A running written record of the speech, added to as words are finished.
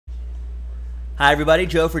Hi everybody,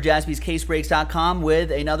 Joe for JaspysCaseBreaks.com with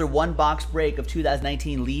another one-box break of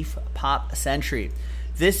 2019 Leaf Pop Century.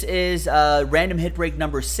 This is random hit break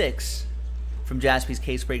number 6 from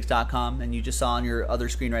JaspysCaseBreaks.com, and you just saw on your other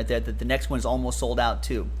screen right there that the next one is almost sold out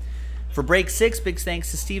too. For break 6, big thanks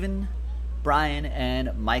to Steven, Brian,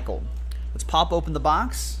 and Michael. Let's pop open the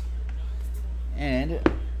box, and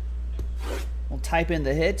we'll type in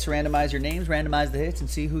the hits, randomize your names, randomize the hits, and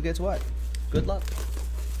see who gets what. Good luck.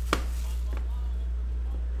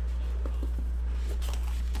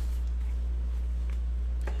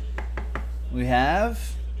 We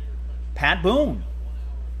have Pat Boone.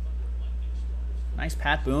 Nice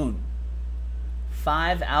Pat Boone.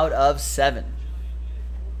 5 out of 7.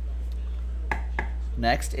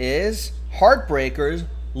 Next is Heartbreakers,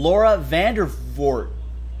 Laura Vandervoort.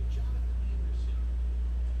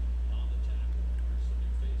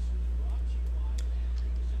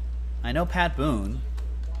 I know Pat Boone.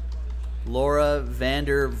 Laura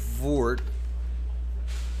Vandervoort.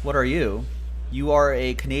 What are you? You are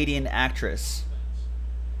a Canadian actress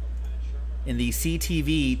in the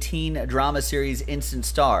CTV teen drama series Instant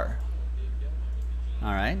Star.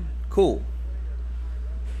 All right, cool.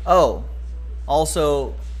 Oh,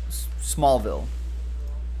 also Smallville.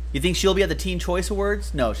 You think she'll be at the Teen Choice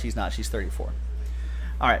Awards? No, she's not. She's 34.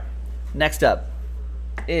 All right, next up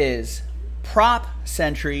is Prop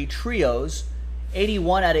Century Trios,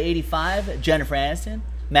 81 out of 85. Jennifer Aniston,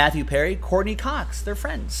 Matthew Perry, Courtney Cox. They're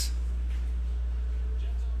friends.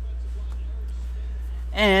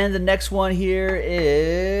 And the next one here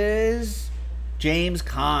is James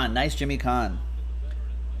Caan. Nice Jimmy Caan.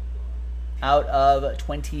 Out of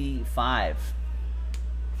 25.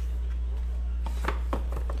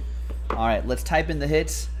 All right, let's type in the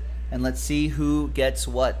hits and let's see who gets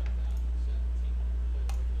what.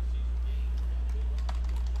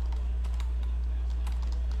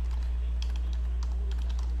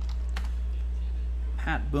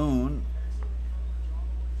 Pat Boone.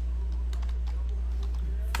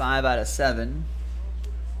 5 out of 7.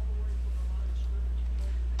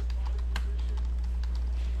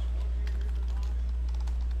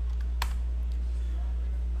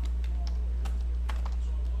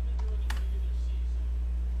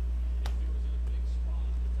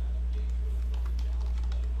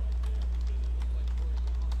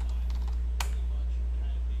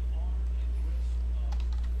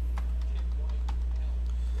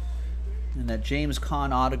 And that James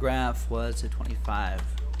Caan autograph was a 25.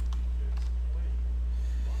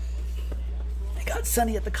 Got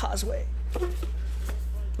Sunny at the Causeway.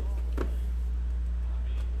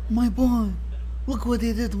 My boy. Look what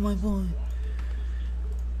they did to my boy.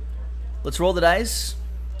 Let's roll the dice.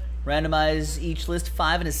 Randomize each list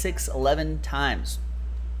 5 and a 6, 11 times.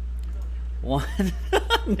 1.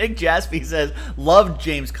 Nick Jaspy says, loved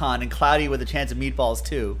James Caan and Cloudy with a Chance of Meatballs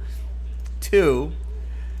too. 2,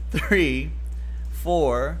 3,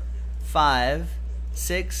 4, 5,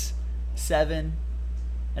 6, 7.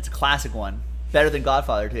 That's a classic one. Better than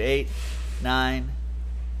Godfather to 8, 9,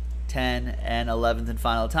 10, and 11th and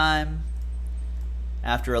final time.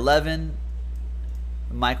 After 11,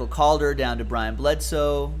 Michael Calder down to Brian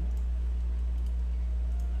Bledsoe.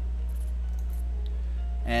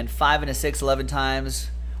 And 5 and a 6, 11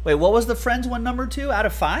 times. Wait, what was the Friends one number 2 out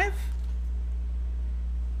of 5?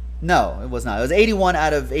 No, it was not. It was 81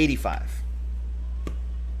 out of 85.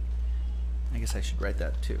 I guess I should write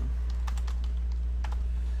that too.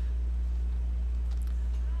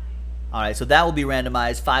 All right, so that will be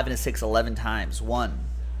randomized 5 and a 6, 11 times. 1,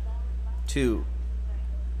 2,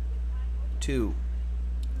 2,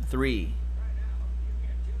 3,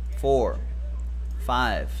 4,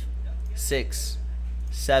 5, 6,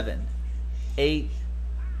 7, 8,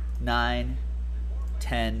 9,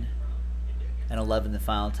 10, and 11 the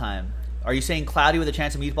final time. Are you saying Cloudy with a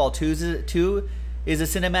Chance of Meatball 2 is a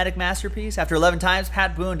cinematic masterpiece? After 11 times,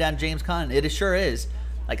 Pat Boone down to James Caan. It sure is.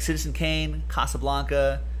 Like Citizen Kane,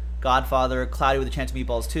 Casablanca, Godfather, Cloudy with a Chance of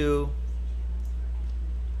Meatballs 2.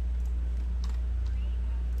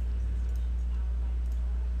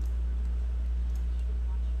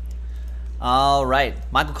 All right.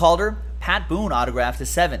 Michael Calder, Pat Boone autograph to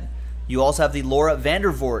 7. You also have the Laura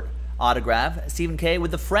Vandervoort autograph. Stephen K.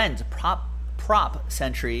 with the Friends Prop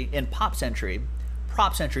Century in Pop Century.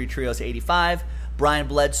 Prop Century Trios to 85. Brian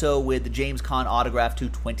Bledsoe with the James Caan autograph to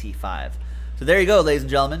 25. So there you go, ladies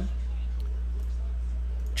and gentlemen.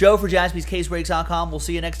 Joe for JaspysCaseBreaks.com. We'll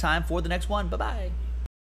see you next time for the next one. Bye-bye.